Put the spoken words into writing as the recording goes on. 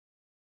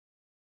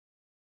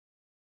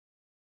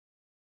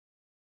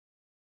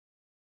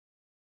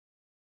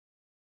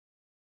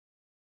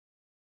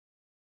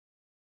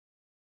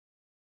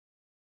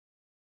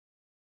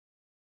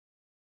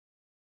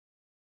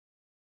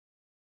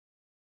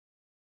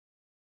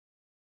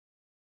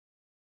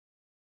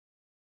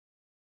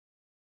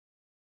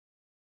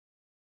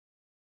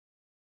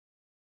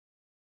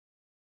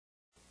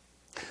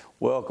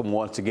Welcome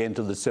once again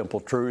to The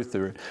Simple Truth.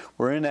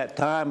 We're in that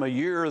time of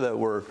year that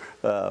we're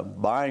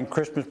buying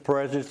Christmas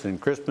presents, and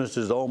Christmas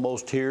is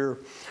almost here.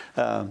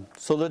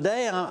 So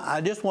today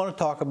I just want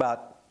to talk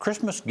about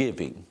Christmas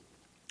giving.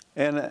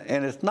 And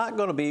it's not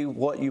going to be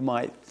what you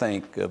might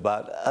think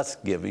about us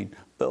giving,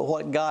 but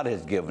what God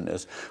has given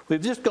us.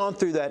 We've just gone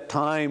through that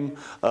time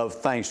of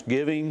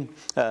Thanksgiving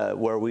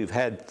where we've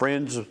had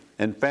friends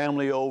and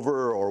family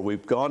over, or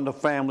we've gone to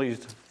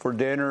families for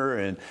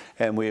dinner,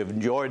 and we have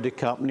enjoyed the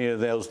company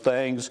of those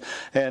things.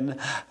 And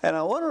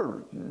I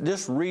want to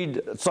just read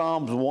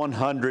Psalms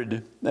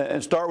 100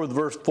 and start with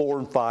verse 4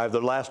 and 5, the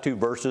last two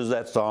verses of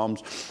that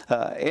Psalms.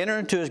 Enter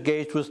into his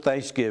gates with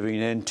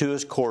thanksgiving and to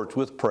his courts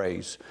with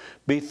praise.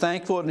 Be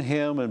thankful in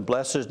him and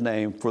bless his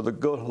name, for the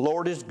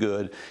Lord is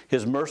good.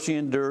 His mercy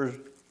endures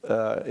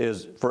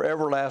is for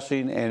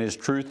everlasting, and his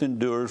truth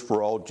endures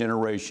for all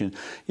generations.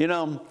 You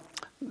know,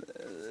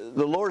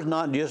 the Lord's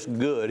not just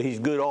good, he's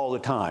good all the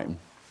time.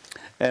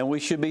 And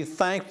we should be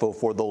thankful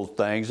for those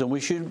things, and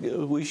we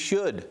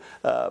should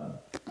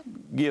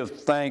give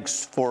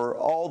thanks for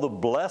all the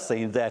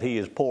blessings that he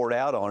has poured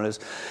out on us.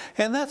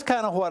 And that's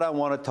kind of what I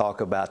want to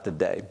talk about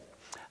today.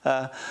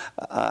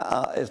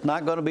 It's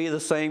not going to be the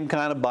same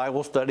kind of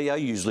Bible study I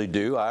usually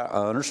do.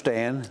 I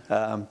understand.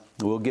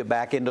 We'll get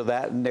back into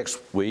that next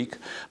week.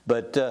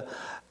 But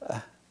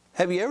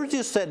have you ever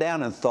just sat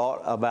down and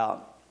thought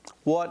about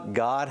what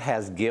God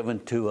has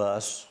given to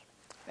us?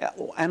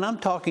 And I'm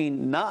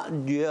talking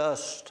not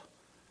just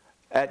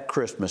at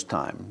Christmas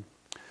time,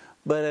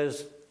 but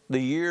as the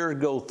years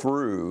go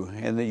through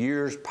and the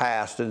years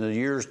past and the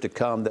years to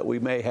come that we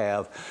may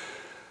have,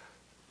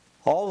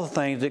 all the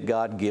things that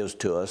God gives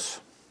to us.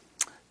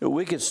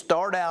 We could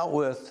start out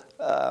with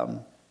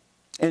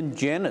in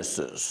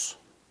Genesis,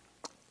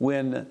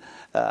 when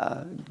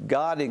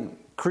God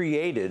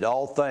created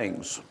all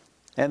things.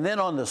 And then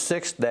on the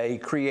sixth day, he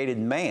created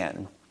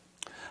man.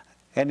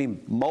 And he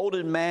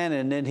molded man,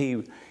 and then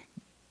he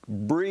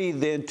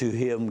breathed into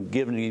him,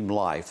 giving him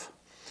life.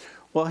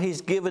 Well,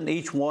 he's given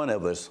each one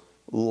of us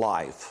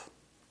life.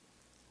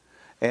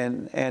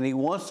 And he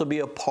wants to be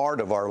a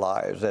part of our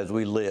lives as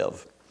we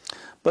live.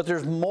 But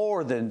there's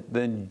more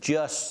than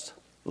just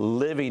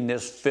living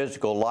this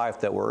physical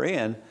life that we're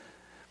in.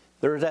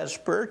 There's that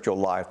spiritual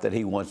life that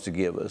he wants to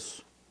give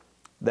us,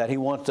 that he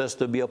wants us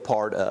to be a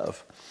part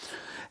of.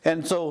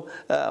 And so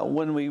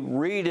when we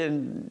read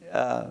in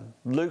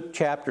Luke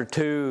chapter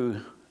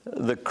 2,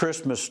 the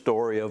Christmas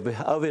story of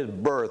his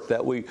birth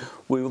that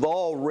we've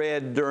all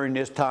read during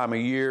this time of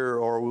year,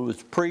 or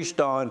was preached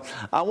on,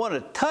 I want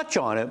to touch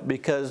on it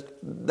because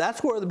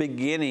that's where the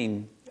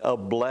beginning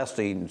of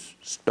blessings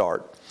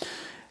start.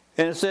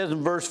 And it says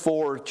in verse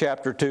 4,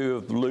 chapter 2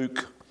 of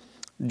Luke,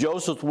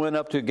 Joseph went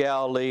up to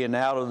Galilee and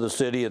out of the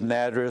city of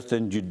Nazareth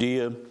in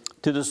Judea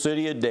to the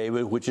city of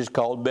David, which is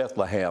called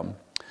Bethlehem,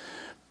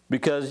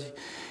 because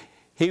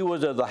he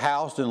was of the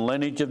house and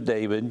lineage of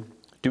David,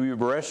 to be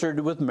registered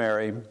with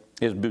Mary,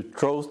 his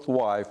betrothed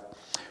wife,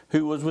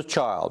 who was with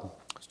child.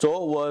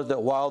 So it was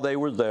that while they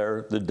were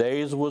there, the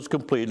days was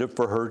completed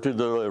for her to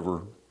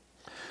deliver.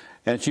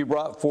 And she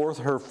brought forth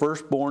her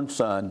firstborn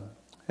son,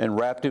 and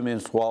wrapped him in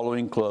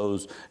swaddling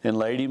clothes, and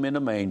laid him in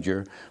a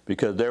manger,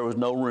 because there was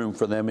no room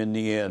for them in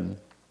the inn.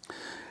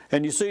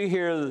 And you see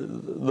here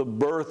the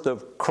birth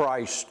of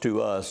Christ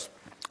to us,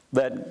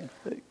 that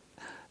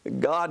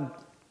God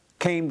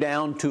came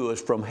down to us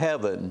from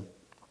heaven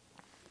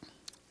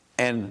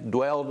and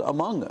dwelled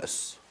among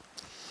us.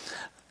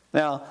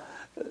 Now,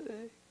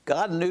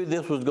 God knew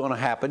this was going to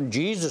happen.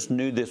 Jesus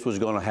knew this was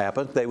going to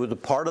happen. They were a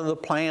part of the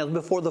plans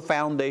before the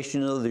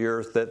foundation of the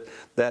earth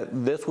that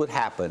this would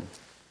happen.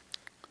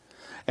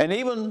 And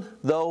even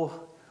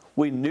though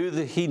we knew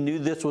that he knew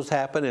this was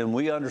happening, and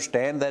we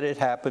understand that it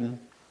happened,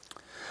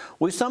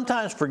 we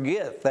sometimes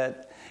forget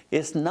that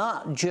it's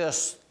not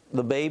just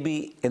the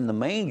baby in the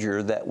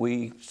manger that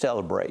we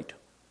celebrate.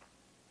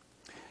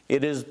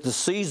 It is the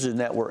season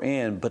that we're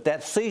in, but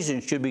that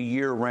season should be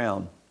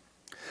year-round.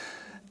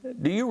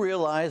 Do you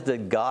realize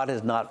that God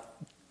has not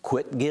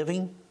quit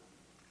giving?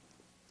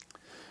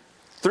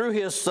 Through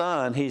his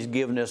Son, he's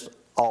given us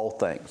all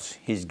things.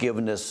 He's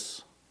given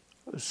us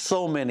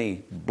so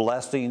many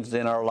blessings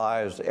in our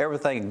lives,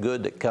 everything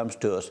good that comes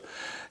to us,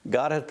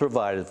 God has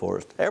provided for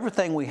us.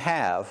 Everything we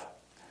have,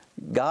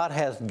 God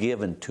has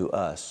given to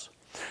us.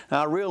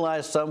 Now, I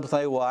realize some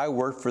say, well, I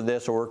work for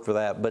this or work for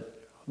that,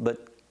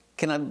 but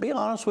can I be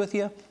honest with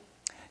you?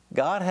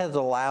 God has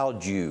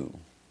allowed you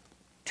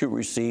to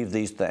receive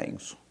these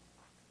things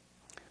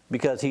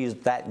because he's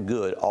that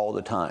good all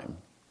the time.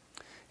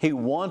 He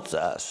wants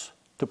us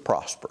to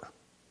prosper,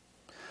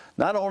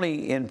 not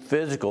only in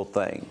physical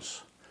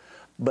things,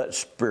 but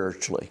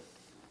spiritually.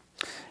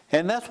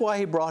 And that's why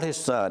he brought his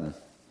son,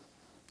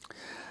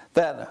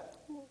 that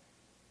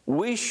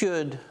we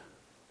should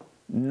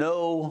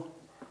know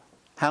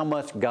how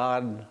much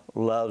God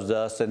loves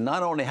us, and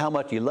not only how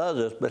much he loves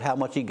us, but how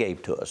much he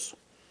gave to us.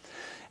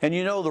 And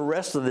you know the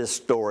rest of this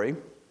story,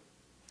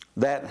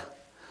 that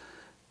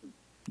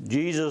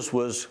Jesus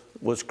was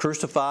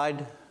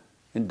crucified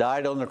and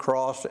died on the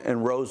cross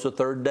and rose the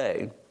third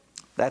day.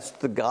 That's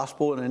the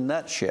gospel in a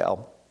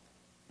nutshell.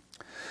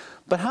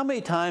 But how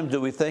many times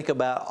do we think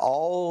about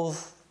all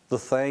the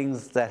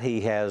things that He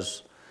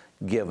has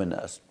given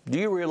us? Do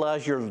you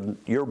realize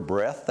your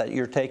breath that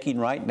you're taking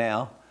right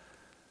now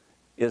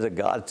is a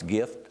God's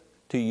gift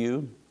to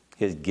you,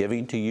 His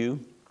giving to you?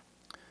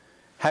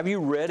 Have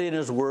you read in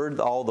His Word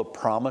all the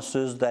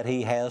promises that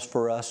He has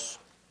for us?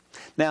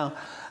 Now,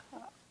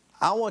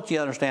 I want you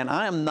to understand,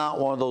 I am not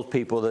one of those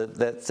people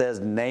that says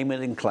name it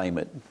and claim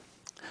it.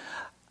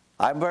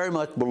 I very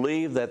much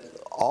believe that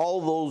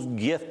all those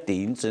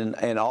giftings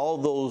and all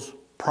those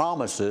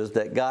promises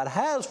that God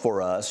has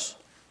for us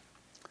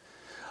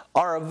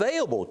are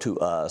available to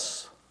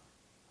us,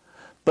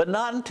 but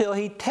not until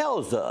He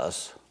tells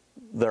us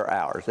they're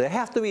ours. They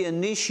have to be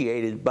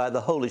initiated by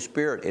the Holy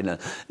Spirit in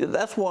us.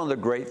 That's one of the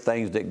great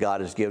things that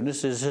God has given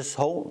us, is His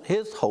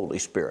Holy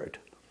Spirit,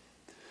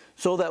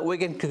 so that we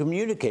can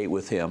communicate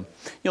with Him.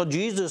 You know,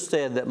 Jesus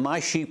said that my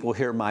sheep will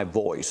hear my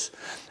voice.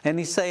 And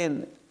He's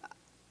saying,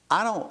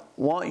 I don't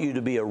want you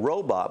to be a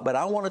robot, but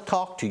I want to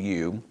talk to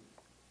you.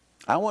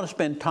 I want to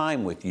spend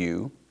time with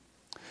you.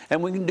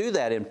 And we can do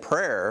that in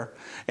prayer.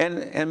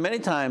 And many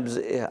times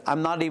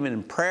I'm not even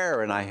in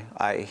prayer, and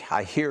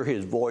I hear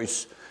His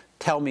voice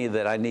tell me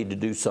that I need to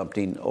do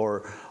something,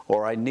 or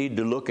I need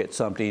to look at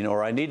something,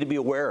 or I need to be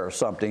aware of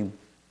something.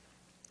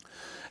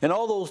 And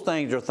all those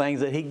things are things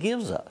that He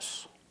gives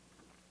us.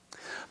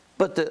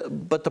 But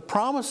the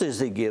promises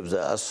He gives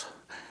us,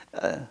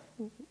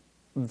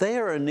 they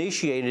are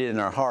initiated in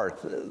our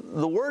hearts.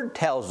 The Word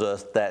tells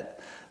us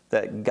that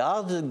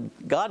God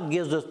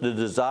gives us the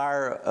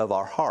desire of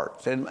our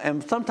hearts.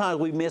 And sometimes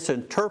we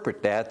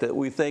misinterpret that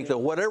we think that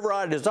whatever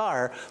I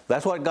desire,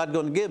 that's what God's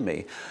going to give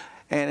me.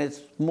 And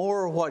it's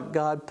more what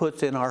God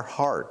puts in our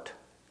heart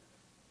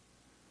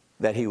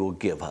that He will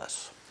give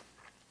us.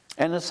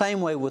 And the same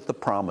way with the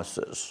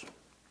promises.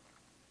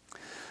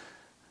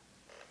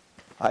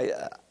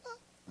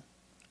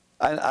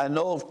 I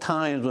know of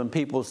times when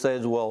people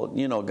says, well,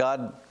 you know,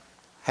 God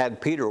had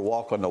Peter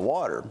walk on the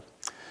water.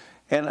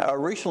 And I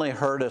recently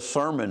heard a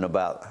sermon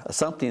about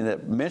something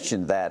that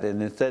mentioned that,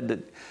 and it said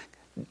that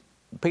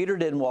Peter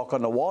didn't walk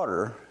on the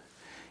water,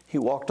 he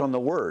walked on the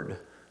Word.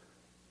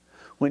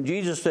 When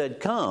Jesus said,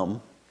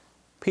 come,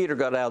 Peter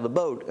got out of the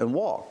boat and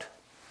walked.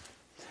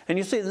 And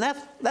you see,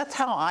 that's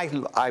how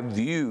I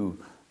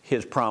view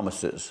His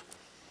promises.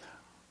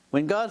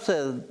 When God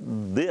says,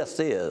 this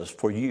is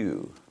for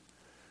you,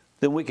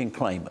 then we can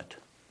claim it.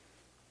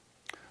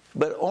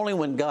 But only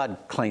when God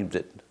claims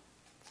it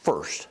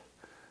first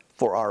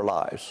for our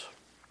lives.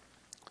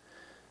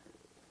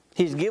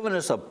 He's given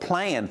us a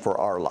plan for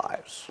our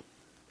lives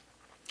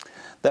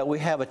that we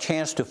have a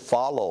chance to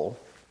follow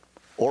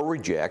or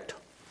reject,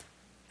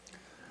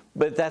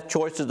 but that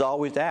choice is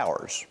always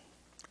ours,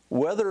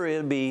 whether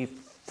it be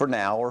for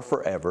now or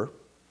forever.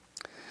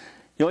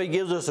 You know, He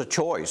gives us a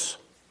choice.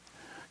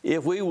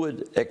 If we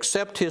would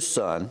accept His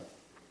Son,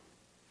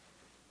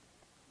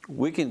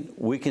 we can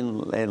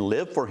and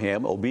live for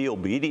Him, or be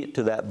obedient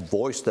to that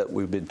voice that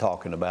we've been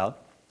talking about.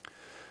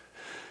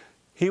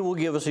 He will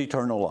give us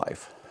eternal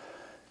life.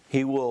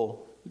 He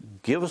will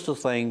give us the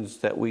things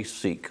that we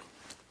seek.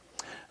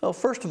 Well,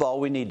 first of all,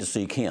 we need to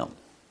seek Him.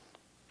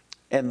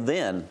 And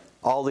then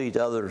all these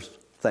other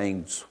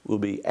things will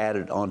be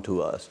added onto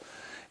us.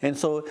 And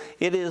so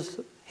it is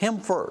Him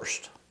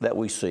first that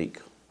we seek.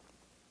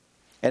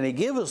 And He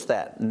gives us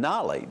that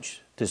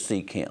knowledge to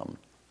seek Him.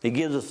 He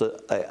gives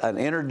us an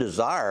inner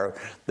desire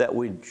that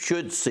we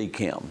should seek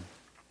Him.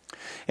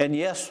 And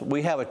yes,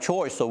 we have a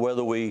choice of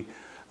whether we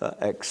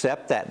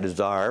accept that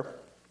desire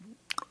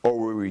or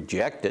we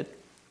reject it.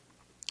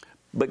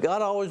 But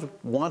God always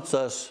wants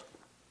us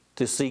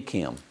to seek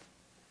Him.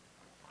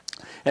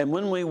 And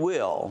when we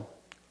will,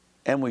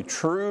 and we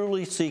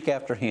truly seek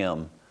after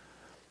Him,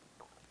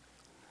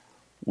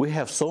 we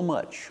have so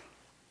much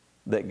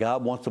that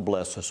God wants to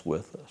bless us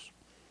with us.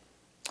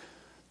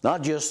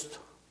 Not just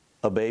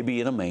a baby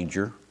in a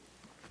manger,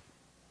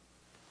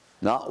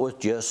 not with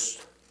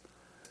just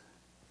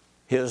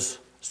His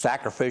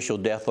sacrificial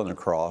death on the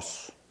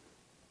cross,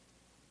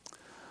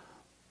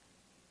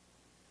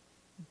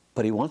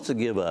 but He wants to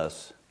give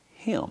us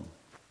Him,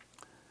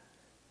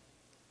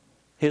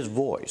 His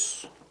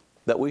voice,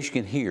 that we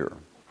can hear,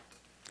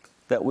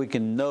 that we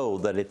can know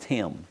that it's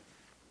Him.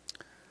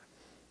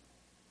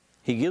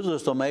 He gives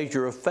us a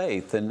measure of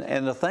faith,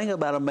 and the thing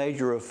about a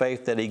measure of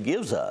faith that He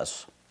gives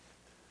us,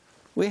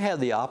 we have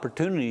the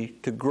opportunity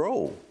to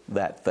grow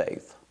that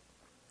faith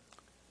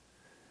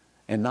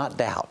and not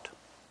doubt.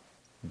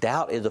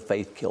 Doubt is a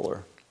faith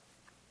killer.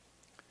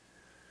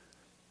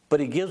 But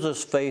He gives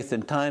us faith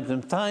in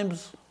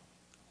times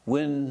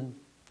when,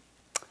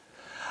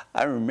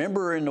 I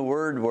remember in the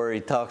Word where He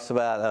talks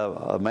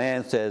about a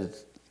man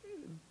says,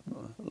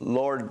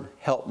 Lord,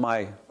 help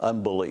my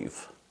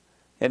unbelief.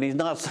 And He's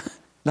not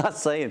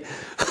saying,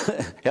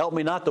 help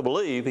me not to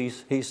believe.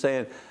 He's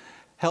saying,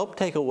 help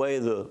take away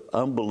the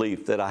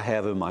unbelief that I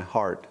have in my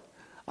heart.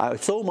 I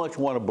so much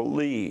want to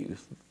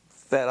believe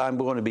that I'm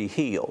going to be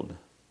healed.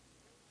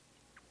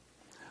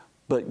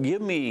 But give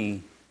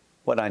me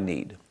what I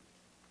need.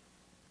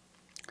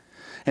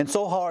 And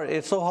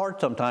it's so hard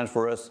sometimes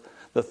for us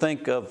to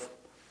think of,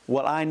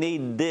 well, I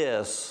need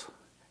this,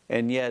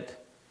 and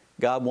yet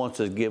God wants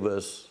to give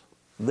us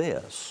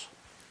this.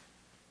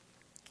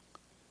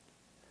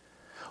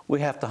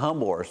 We have to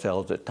humble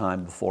ourselves at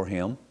times before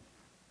Him.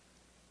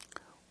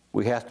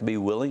 We have to be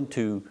willing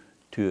to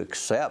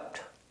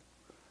accept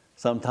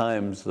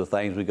sometimes the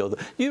things we go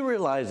through. You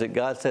realize that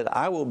God said,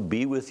 I will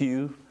be with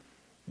you.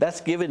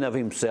 That's giving of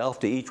Himself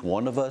to each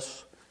one of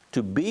us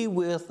to be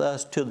with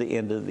us to the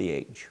end of the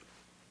age.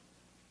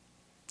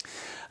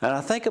 And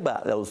I think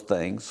about those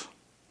things,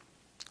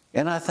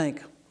 and I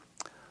think,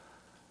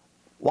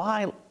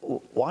 why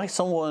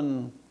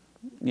someone,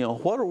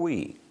 what are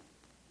we?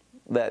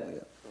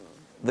 That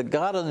the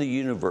God of the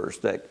universe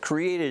that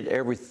created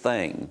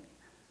everything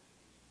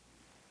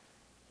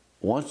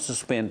wants to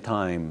spend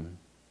time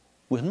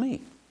with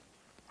me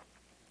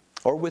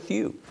or with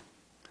you,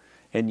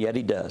 and yet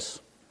He does.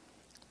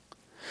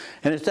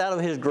 And it's out of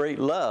His great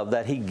love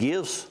that He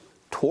gives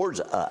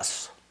towards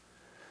us,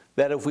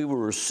 that if we will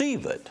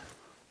receive it,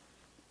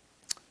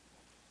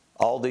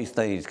 all these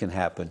things can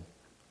happen.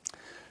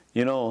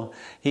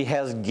 He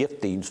has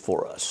giftings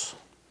for us.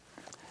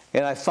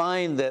 And I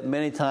find that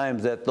many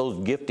times that those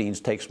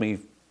giftings takes me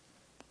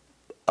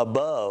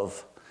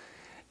above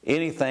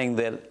anything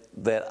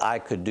that I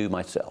could do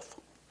myself.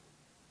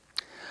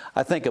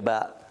 I think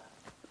about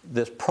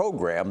this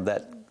program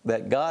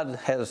that God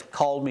has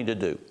called me to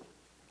do.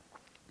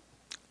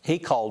 He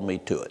called me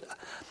to it.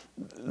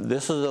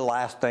 This is the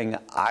last thing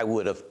I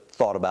would have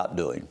thought about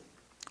doing,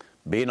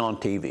 being on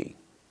TV.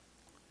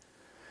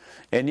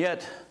 And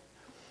yet,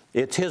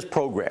 it's His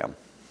program.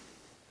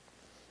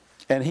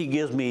 And He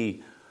gives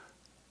me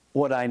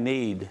what I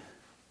need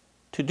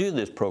to do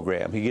this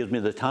program. He gives me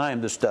the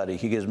time to study.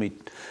 He gives me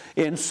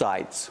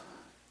insights,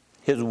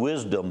 His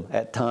wisdom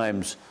at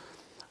times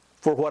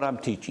for what I'm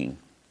teaching.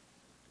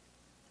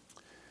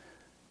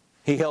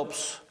 He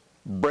helps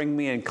bring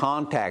me in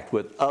contact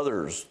with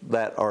others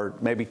that are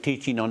maybe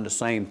teaching on the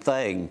same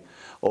thing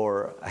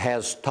or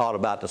has taught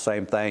about the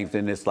same things.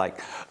 And it's like,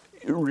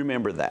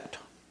 remember that.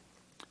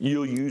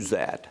 You'll use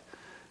that.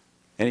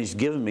 And He's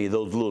given me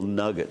those little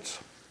nuggets.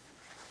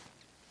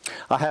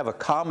 I have a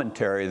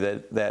commentary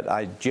that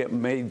I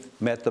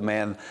met the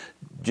man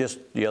just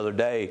the other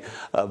day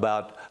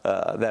about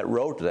that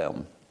wrote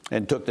them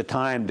and took the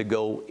time to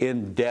go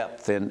in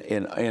depth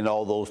in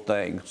all those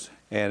things.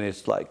 And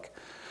it's like,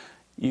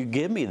 you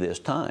give me this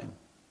time.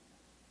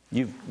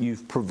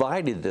 You've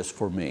provided this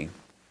for me.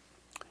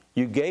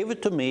 You gave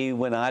it to me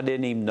when I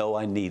didn't even know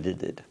I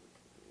needed it.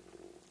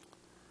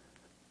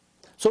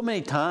 So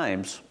many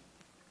times,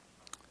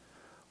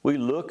 we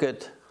look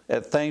at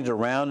things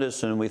around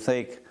us and we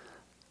think,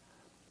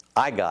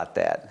 I got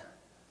that,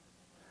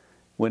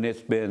 when it's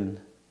been,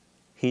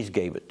 He's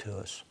gave it to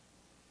us.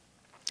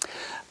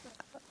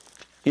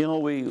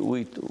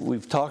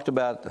 We've talked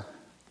about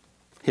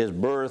His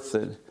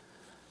birth,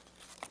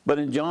 but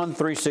in John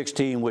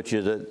 3:16, which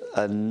is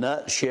a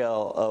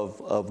nutshell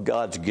of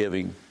God's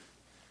giving,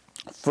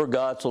 for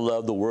God so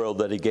loved the world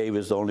that He gave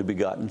His only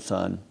begotten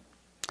Son,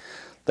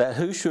 that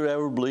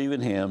whosoever believe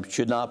in Him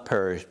should not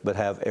perish, but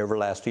have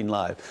everlasting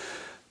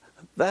life.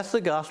 That's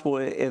the gospel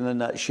in a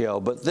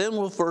nutshell. But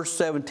then verse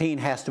 17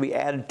 has to be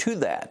added to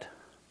that.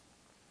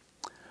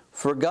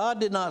 For God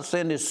did not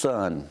send His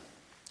Son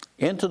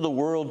into the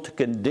world to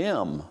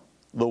condemn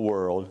the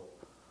world,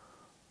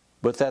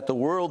 but that the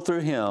world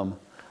through Him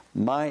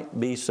might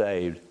be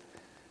saved.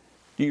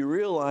 Do you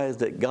realize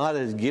that God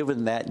has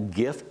given that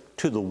gift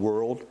to the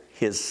world,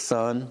 His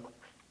Son?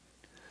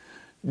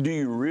 Do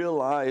you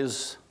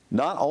realize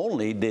not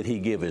only did He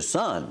give His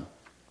Son,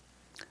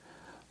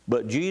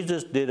 but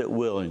Jesus did it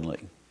willingly.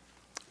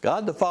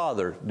 God the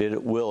Father did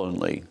it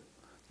willingly.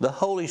 The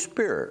Holy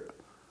Spirit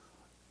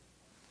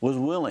was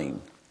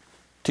willing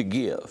to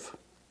give,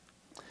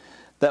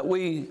 that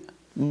we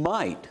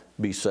might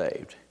be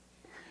saved.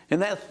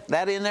 And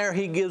that in there,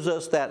 He gives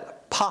us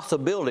that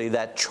possibility,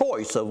 that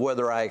choice of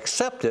whether I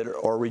accept it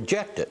or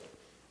reject it.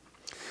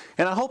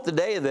 And I hope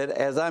today that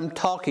as I'm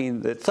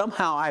talking, that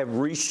somehow I've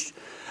reached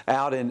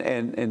out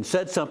and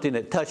said something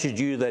that touches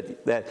you,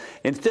 that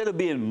instead of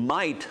being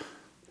might,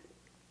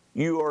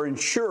 you are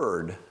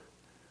insured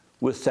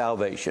with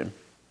salvation.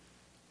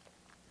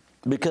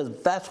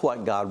 Because that's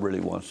what God really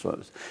wants from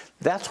us.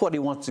 That's what He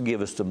wants to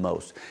give us the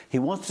most. He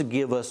wants to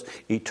give us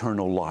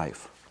eternal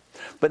life.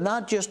 But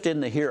not just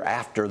in the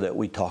hereafter that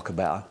we talk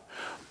about,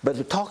 but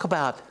to talk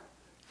about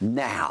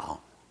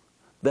now,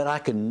 that I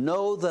can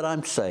know that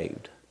I'm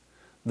saved,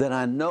 that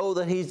I know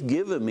that He's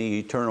given me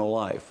eternal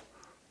life.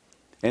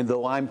 And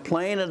though I'm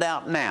playing it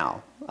out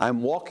now,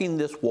 I'm walking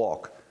this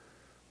walk,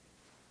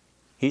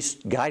 He's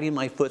guiding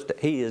my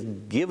footsteps. He has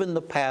given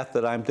the path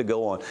that I'm to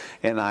go on,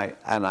 and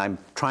I'm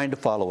trying to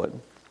follow it.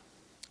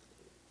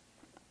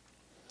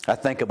 I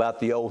think about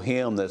the old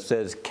hymn that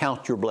says,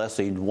 count your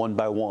blessings one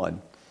by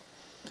one.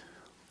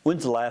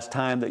 When's the last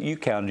time that you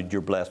counted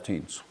your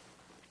blessings?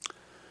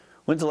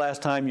 When's the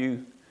last time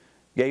you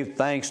gave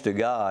thanks to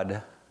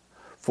God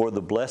for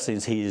the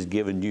blessings He has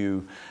given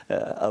you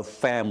of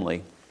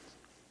family,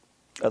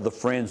 of the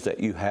friends that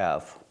you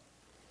have,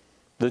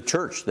 the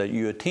church that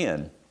you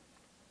attend,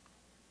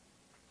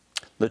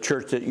 the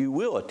church that you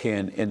will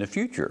attend in the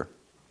future.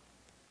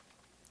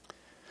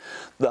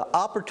 The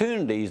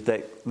opportunities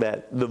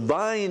that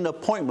divine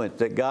appointment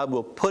that God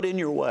will put in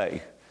your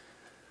way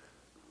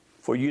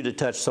for you to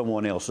touch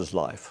someone else's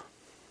life.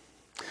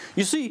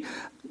 You see,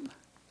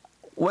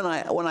 when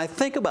I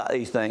think about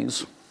these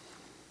things,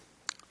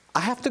 I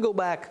have to go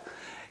back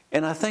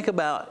and I think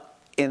about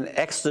in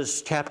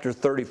Exodus chapter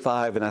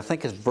 35, and I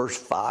think it's verse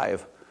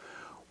 5,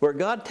 where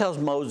God tells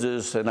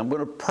Moses, and I'm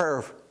going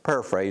to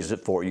paraphrase it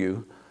for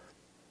you,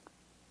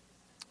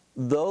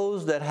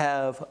 those that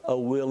have a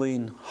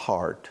willing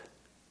heart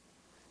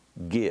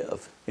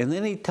give. And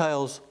then he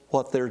tells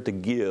what they're to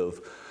give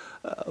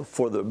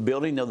for the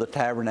building of the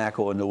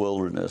tabernacle in the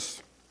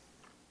wilderness.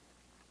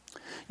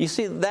 You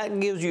see, that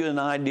gives you an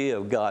idea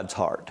of God's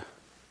heart.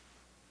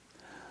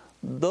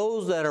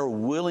 Those that are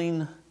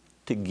willing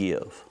to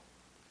give,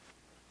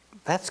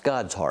 that's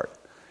God's heart.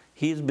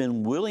 He's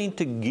been willing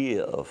to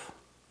give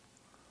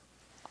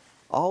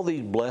all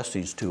these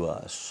blessings to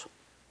us.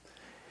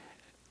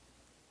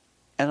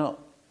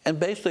 And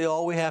basically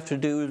all we have to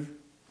do is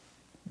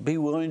be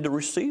willing to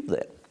receive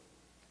them.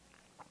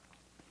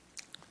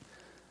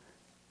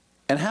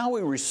 And how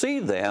we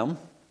receive them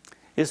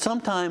is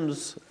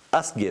sometimes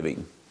us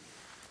giving.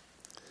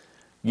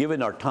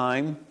 Giving our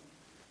time,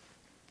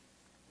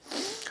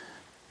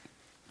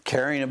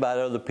 caring about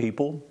other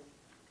people.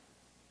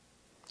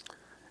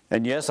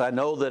 And yes, I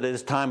know that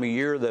it's time of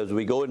year that as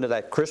we go into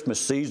that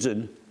Christmas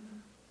season,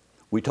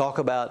 we talk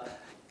about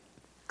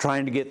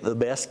trying to get the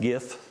best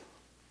gift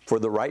for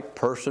the right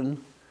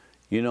person,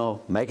 you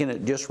know, making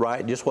it just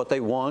right, just what they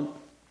want.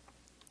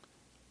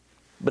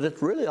 But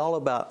it's really all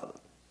about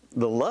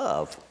the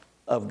love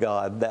of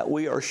God that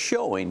we are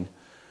showing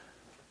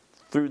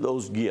through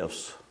those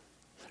gifts,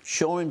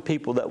 showing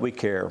people that we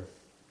care.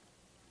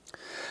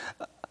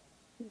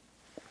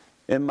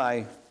 In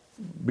my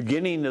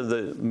beginning of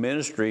the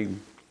ministry,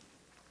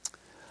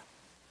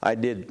 I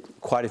did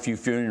quite a few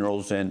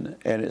funerals, and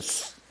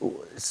it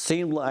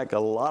seemed like a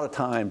lot of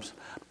times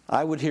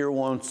I would hear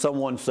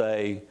someone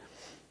say,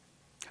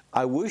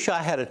 I wish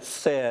I had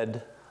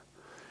said,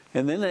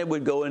 and then they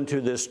would go into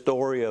this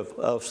story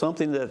of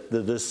something that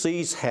the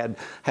deceased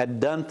had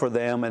done for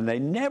them, and they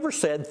never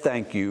said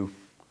thank you,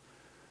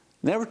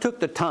 never took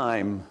the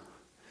time.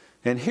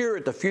 And here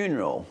at the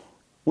funeral,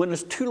 when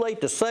it's too late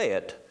to say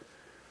it,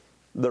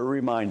 they're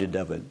reminded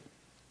of it.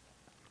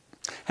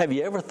 Have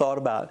you ever thought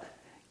about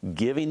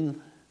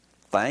giving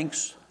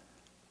thanks,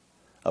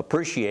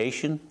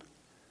 appreciation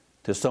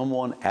to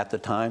someone at the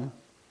time?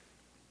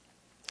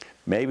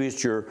 Maybe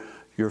it's your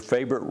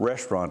favorite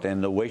restaurant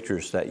and the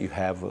waitress that you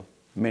have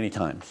many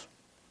times.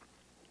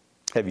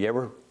 Have you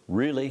ever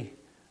really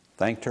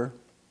thanked her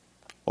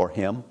or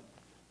him?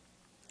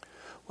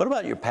 What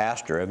about your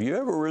pastor? Have you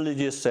ever really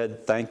just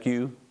said thank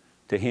you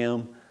to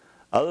him,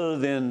 other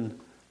than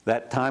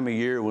that time of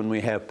year when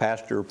we have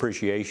pastor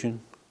appreciation?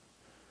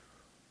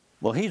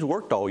 Well, he's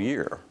worked all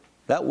year.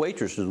 That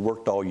waitress has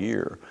worked all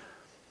year.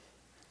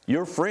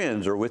 Your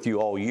friends are with you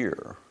all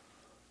year.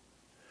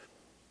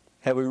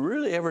 Have we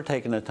really ever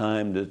taken the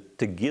time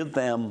to give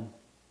them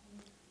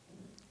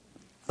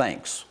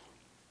thanks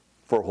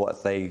for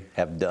what they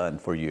have done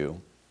for you?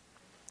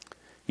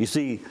 You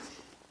see,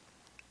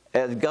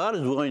 as God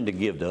is willing to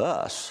give to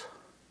us,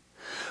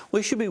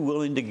 we should be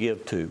willing to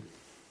give too.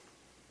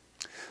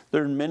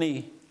 There are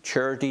many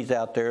charities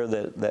out there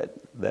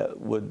that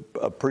would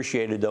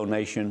appreciate a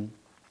donation.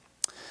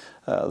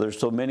 There's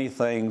so many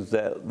things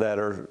that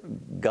are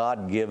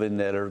God-given,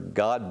 that are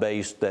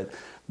God-based,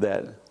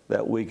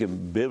 that we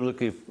can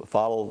biblically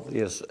follow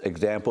this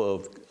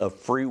example of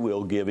free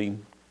will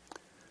giving,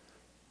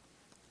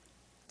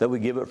 that we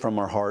give it from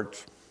our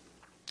hearts,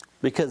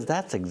 because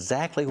that's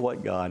exactly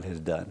what God has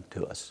done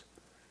to us.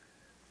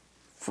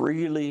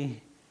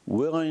 Freely,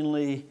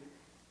 willingly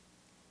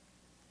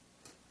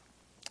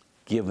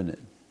given it.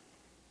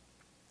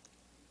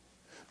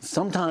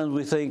 Sometimes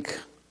we think,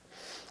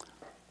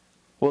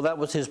 well, that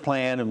was his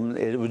plan, and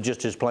it was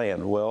just his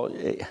plan. Well,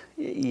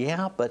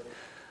 yeah, but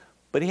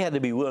he had to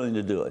be willing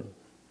to do it.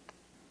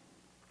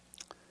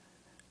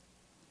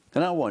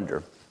 And I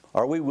wonder,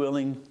 are we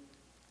willing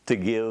to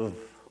give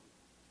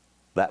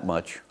that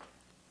much?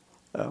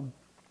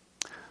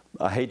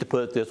 I hate to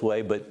put it this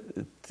way,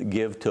 but to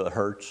give till it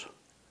hurts.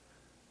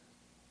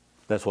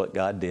 That's what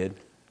God did.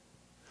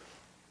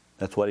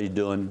 That's what he's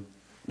doing,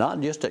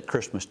 not just at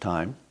Christmas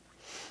time,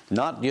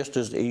 not just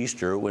as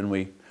Easter when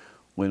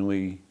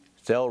we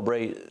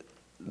celebrate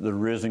the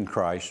risen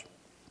Christ.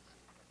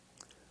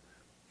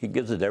 He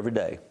gives it every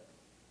day,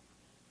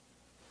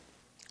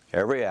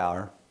 every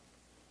hour,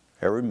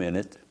 every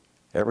minute,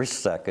 every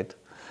second.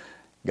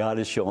 God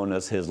is showing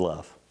us his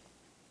love.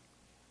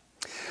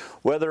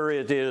 Whether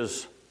it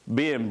is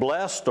being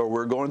blessed or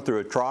we're going through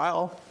a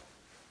trial,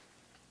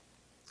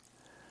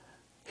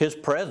 his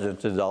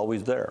presence is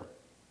always there.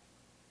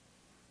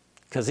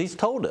 Because he's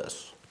told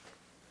us,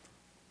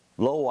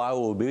 lo, I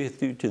will be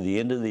with you to the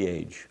end of the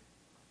age.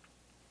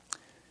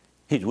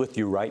 He's with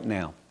you right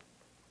now,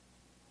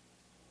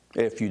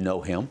 if you know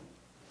Him.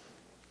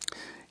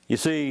 You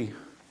see,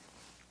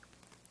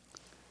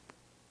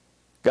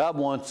 God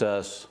wants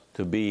us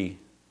to be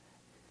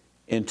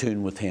in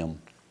tune with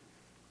Him,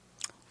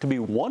 to be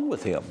one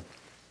with Him.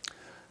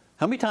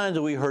 How many times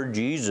have we heard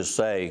Jesus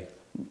say,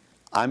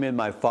 I'm in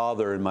my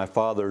Father and my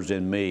Father's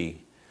in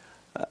me?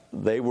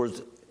 They were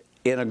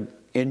in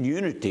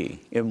unity,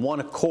 in one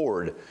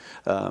accord,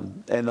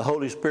 and the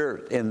Holy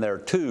Spirit in there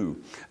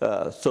too.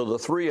 So the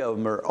three of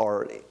them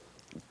are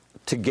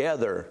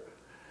together,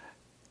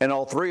 and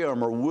all three of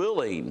them are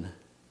willing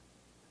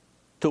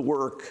to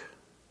work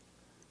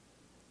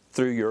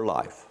through your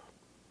life.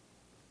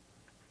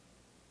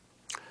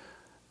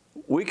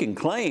 We can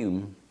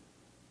claim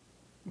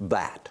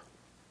that.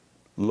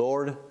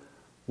 Lord,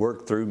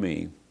 work through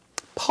me.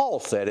 Paul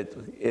said it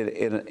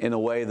in a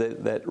way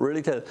that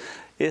really tells,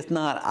 it's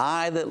not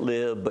I that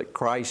live, but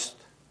Christ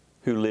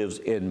who lives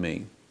in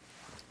me.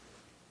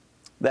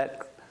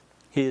 That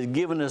He has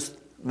given us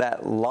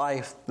that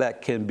life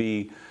that can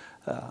be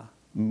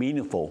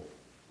meaningful,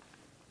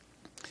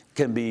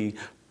 can be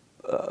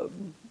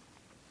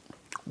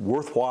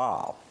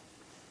worthwhile,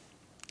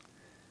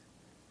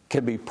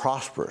 can be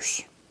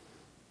prosperous.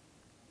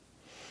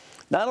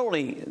 Not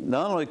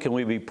only can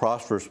we be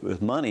prosperous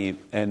with money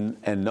and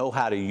know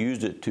how to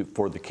use it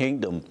for the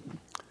kingdom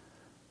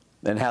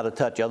and how to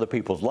touch other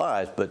people's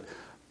lives,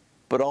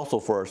 but also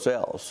for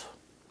ourselves.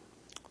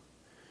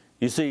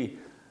 You see,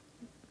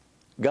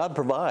 God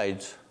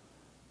provides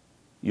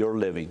your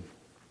living.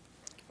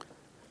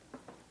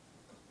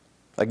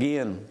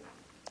 Again,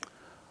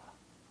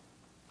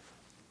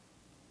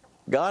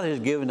 God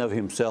has given of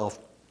Himself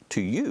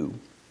to you.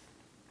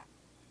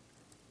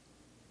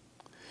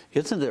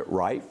 Isn't it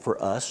right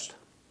for us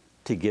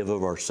to give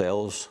of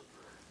ourselves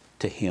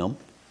to Him?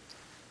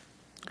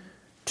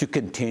 To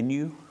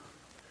continue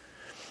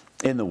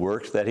in the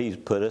works that He's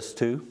put us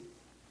to?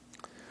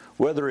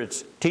 Whether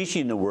it's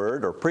teaching the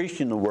Word or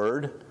preaching the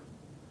Word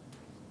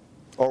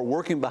or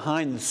working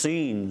behind the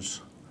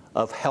scenes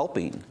of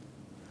helping.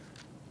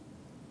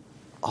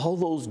 All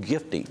those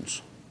giftings,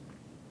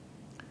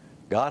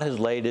 God has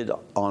laid it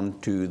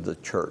onto the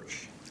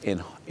church in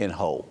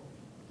whole.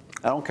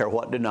 I don't care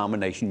what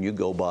denomination you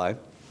go by.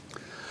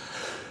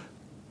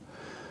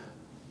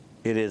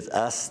 It is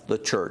us, the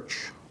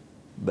church,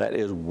 that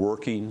is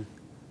working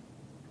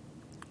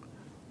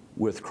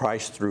with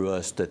Christ through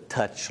us to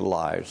touch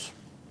lives.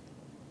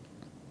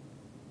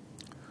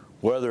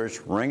 Whether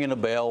it's ringing a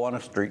bell on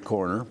a street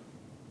corner,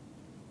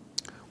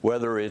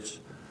 whether it's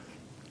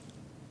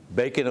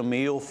baking a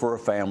meal for a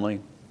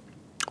family,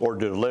 or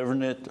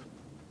delivering it,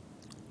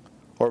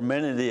 or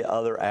many of the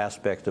other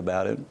aspects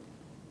about it.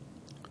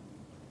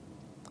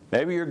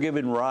 Maybe you're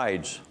giving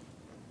rides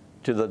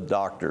to the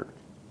doctor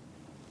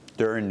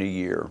during the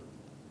year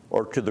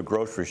or to the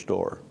grocery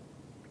store.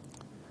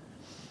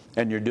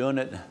 And you're doing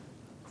it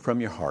from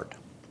your heart.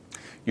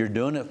 You're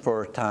doing it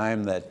for a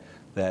time that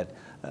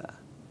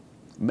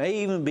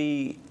may even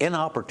be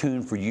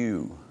inopportune for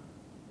you,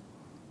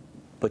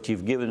 but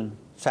you've given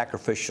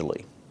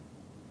sacrificially.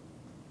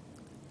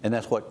 And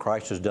that's what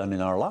Christ has done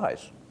in our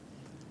lives.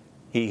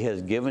 He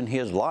has given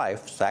His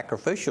life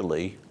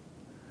sacrificially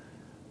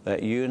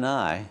that you and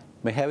I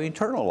may have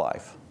eternal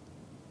life.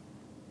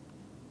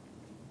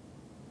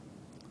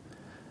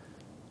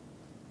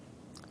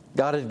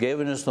 God has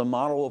given us the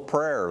model of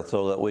prayer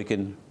so that we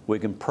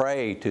can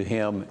pray to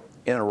Him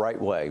in a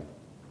right way.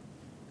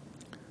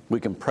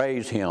 We can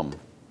praise Him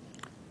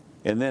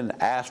and then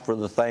ask for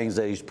the things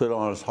that He's put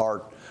on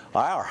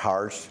our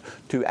hearts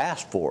to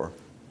ask for.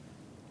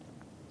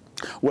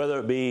 Whether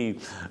it be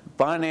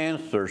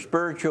finance or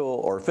spiritual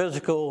or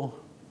physical,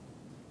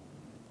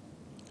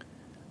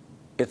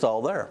 it's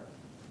all there.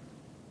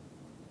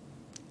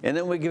 And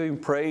then we give Him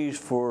praise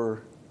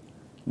for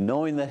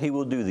knowing that He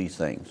will do these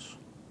things,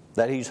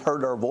 that He's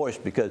heard our voice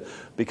because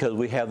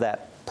we have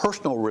that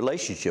personal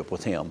relationship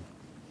with Him,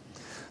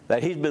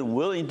 that He's been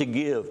willing to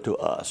give to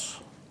us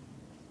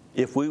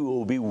if we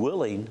will be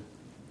willing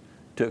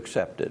to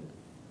accept it.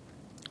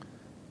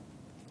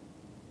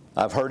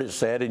 I've heard it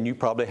said, and you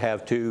probably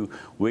have too,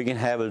 we can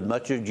have as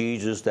much of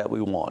Jesus that we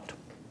want.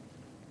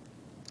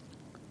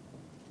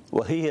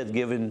 Well, He has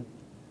given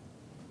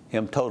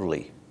Him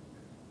totally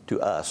to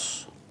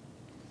us.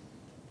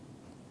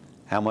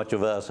 How much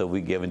of us have we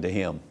given to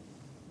Him?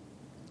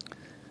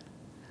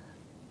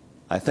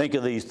 I think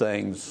of these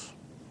things,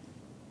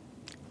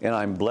 and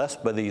I'm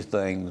blessed by these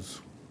things.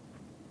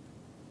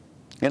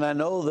 And I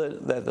know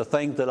that the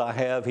things that I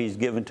have, He's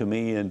given to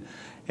me, and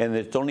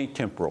it's only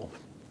temporal.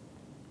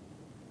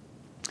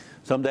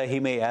 Someday He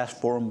may ask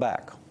for them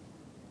back.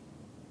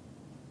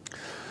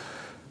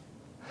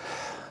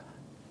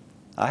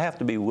 I have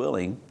to be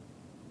willing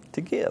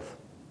to give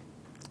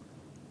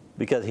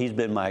because He's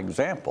been my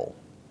example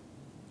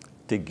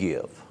to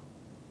give.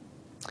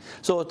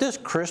 So at this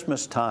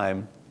Christmas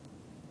time,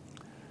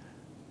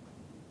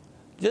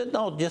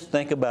 don't just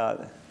think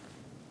about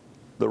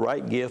the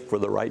right gift for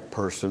the right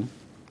person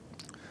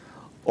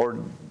or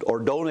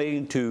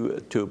donating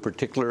to a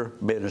particular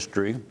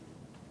ministry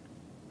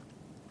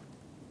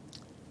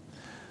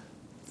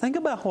Think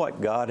about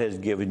what God has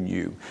given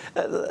you.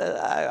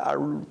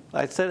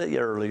 I said it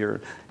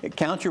earlier.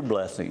 Count your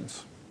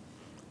blessings.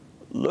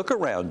 Look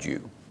around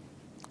you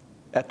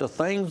at the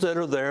things that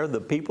are there,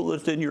 the people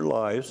that's in your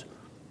lives,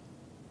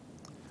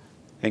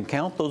 and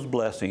count those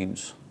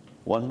blessings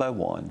one by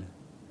one.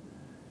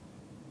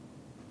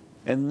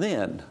 And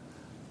then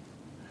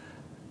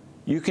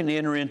you can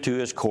enter into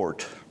His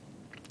court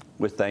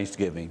with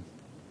thanksgiving.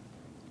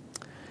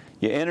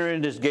 You enter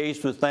into His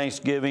gates with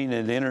thanksgiving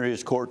and enter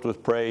His courts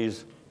with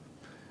praise.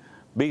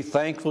 Be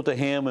thankful to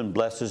Him and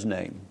bless His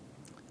name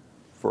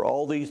for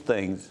all these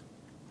things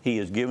He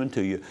has given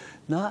to you,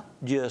 not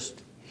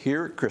just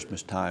here at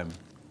Christmas time,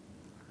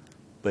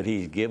 but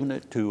He's given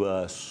it to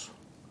us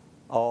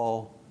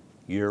all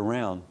year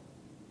round.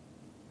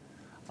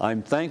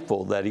 I'm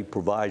thankful that He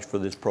provides for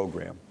this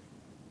program.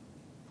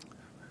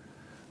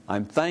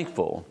 I'm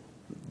thankful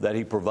that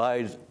He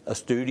provides a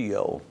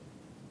studio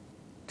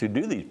to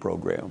do these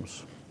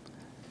programs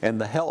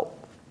and the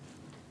help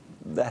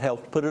that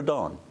helps put it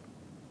on.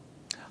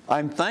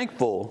 I'm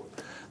thankful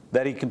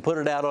that He can put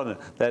it out on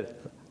that.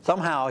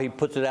 Somehow He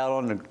puts it out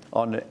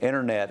on the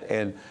internet,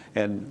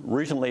 and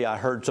recently I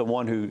heard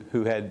someone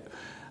who had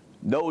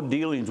no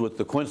dealings with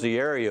the Quincy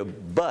area,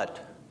 but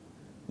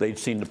they'd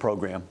seen the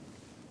program.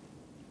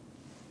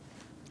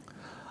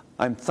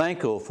 I'm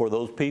thankful for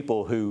those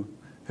people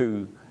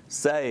who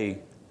say,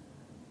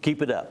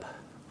 keep it up.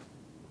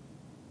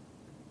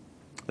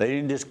 They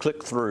didn't just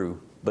click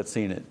through, but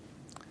seen it.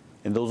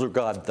 And those are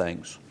God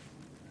things.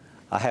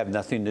 I have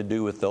nothing to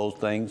do with those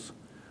things.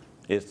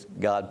 It's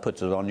God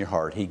puts it on your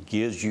heart. He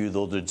gives you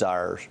those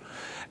desires.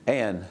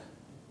 And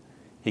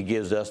He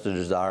gives us the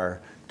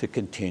desire to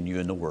continue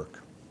in the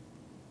work.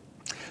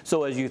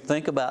 So as you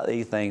think about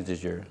these things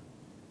this year,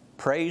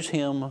 praise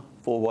Him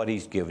for what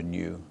He's given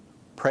you.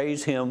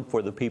 Praise Him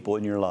for the people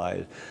in your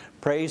lives.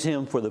 Praise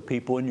Him for the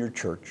people in your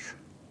church.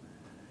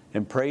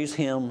 And praise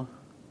Him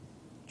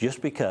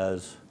just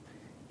because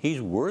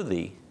He's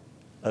worthy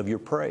of your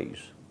praise.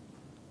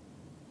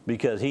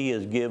 Because He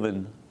has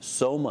given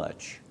so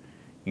much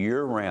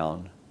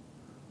year-round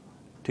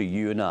to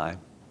you and I.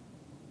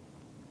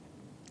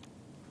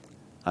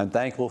 I'm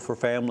thankful for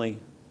family.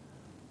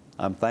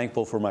 I'm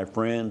thankful for my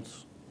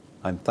friends.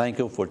 I'm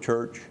thankful for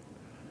church.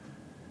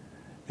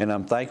 And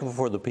I'm thankful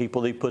for the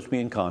people He puts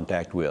me in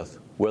contact with,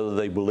 whether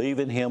they believe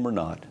in Him or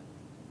not.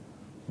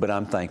 But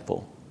I'm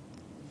thankful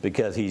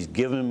because He's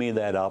given me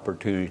that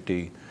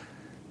opportunity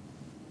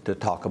to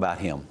talk about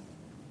Him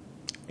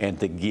and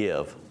to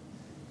give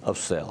of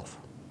self.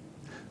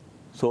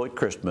 So at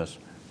Christmas,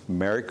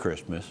 Merry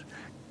Christmas.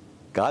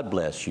 God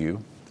bless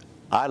you.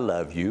 I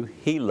love you.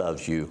 He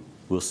loves you.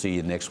 We'll see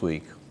you next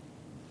week.